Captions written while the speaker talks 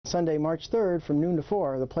Sunday, March 3rd from noon to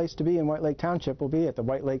 4, the place to be in White Lake Township will be at the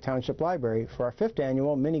White Lake Township Library for our 5th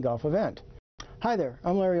annual mini golf event. Hi there,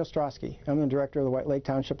 I'm Larry Ostrowski. I'm the director of the White Lake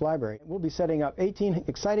Township Library. We'll be setting up 18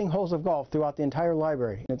 exciting holes of golf throughout the entire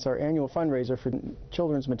library. It's our annual fundraiser for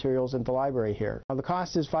children's materials in the library here. The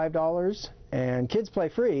cost is $5 and kids play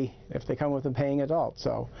free if they come with a paying adult.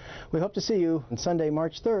 So we hope to see you on Sunday,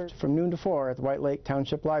 March 3rd from noon to 4 at the White Lake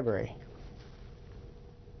Township Library.